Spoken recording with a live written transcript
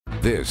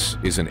This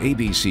is an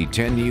ABC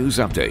 10 News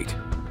update.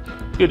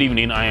 Good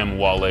evening, I am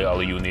Wale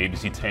Aliyu in the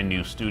ABC 10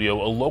 News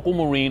studio. A local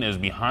Marine is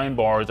behind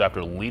bars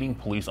after leading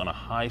police on a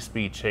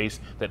high-speed chase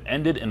that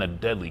ended in a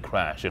deadly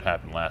crash. It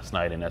happened last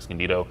night in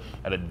Escondido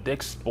at a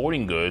Dick's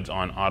Sporting Goods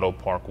on Otto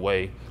Park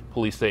Way.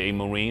 Police say a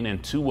Marine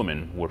and two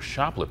women were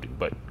shoplifting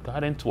but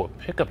got into a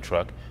pickup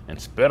truck and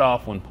sped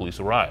off when police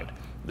arrived.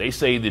 They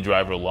say the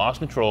driver lost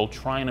control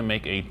trying to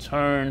make a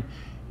turn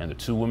and the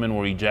two women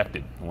were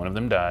ejected. One of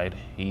them died.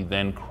 He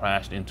then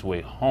crashed into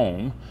a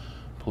home.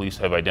 Police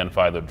have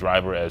identified the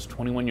driver as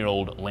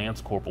 21-year-old Lance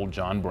Corporal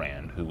John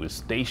Brand, who is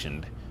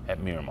stationed at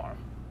Miramar.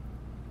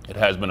 It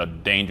has been a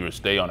dangerous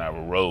day on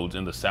our roads.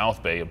 In the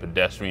South Bay, a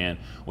pedestrian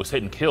was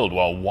hit and killed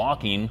while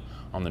walking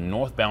on the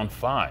northbound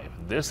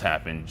 5. This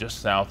happened just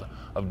south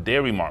of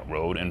Dairy Mart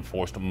Road and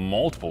forced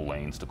multiple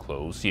lanes to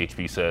close.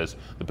 CHP says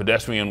the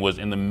pedestrian was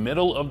in the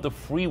middle of the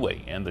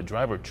freeway and the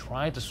driver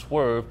tried to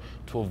swerve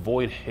to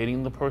avoid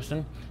hitting the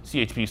person.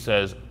 CHP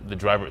says the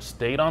driver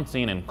stayed on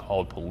scene and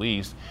called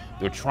police.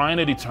 They're trying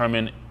to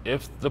determine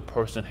if the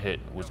person hit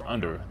was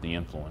under the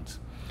influence.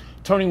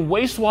 Turning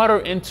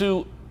wastewater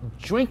into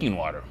drinking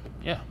water.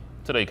 Yeah.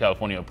 Today,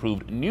 California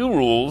approved new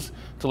rules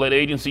to let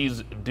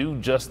agencies do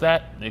just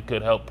that. It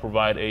could help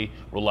provide a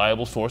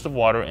reliable source of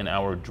water in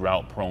our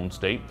drought-prone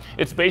state.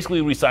 It's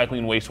basically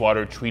recycling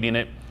wastewater, treating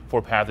it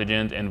for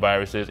pathogens and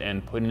viruses,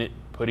 and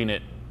putting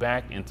it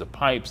back into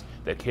pipes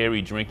that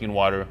carry drinking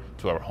water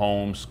to our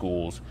homes,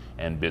 schools,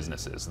 and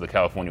businesses. The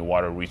California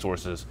Water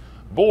Resources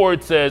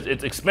Board says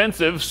it's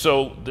expensive,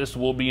 so this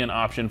will be an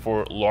option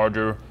for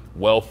larger,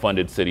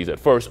 well-funded cities at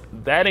first.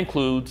 That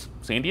includes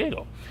San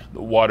Diego.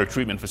 The water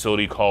treatment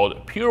facility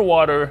called Pure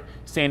Water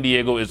San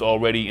Diego is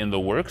already in the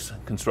works.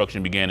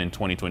 Construction began in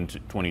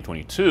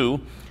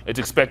 2022. It's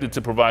expected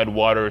to provide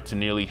water to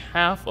nearly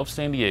half of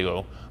San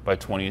Diego by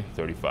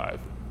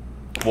 2035.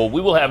 Well, we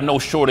will have no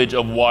shortage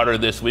of water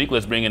this week.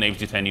 Let's bring in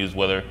ABC 10 News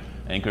weather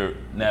anchor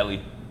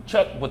Natalie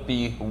Chuck with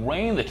the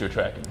rain that you're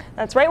tracking.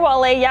 That's right,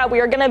 Wale. Yeah,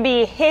 we are going to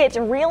be hit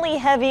really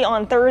heavy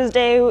on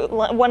Thursday.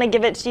 Want to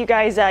give it to you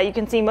guys. You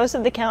can see most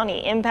of the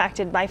county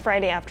impacted by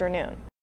Friday afternoon.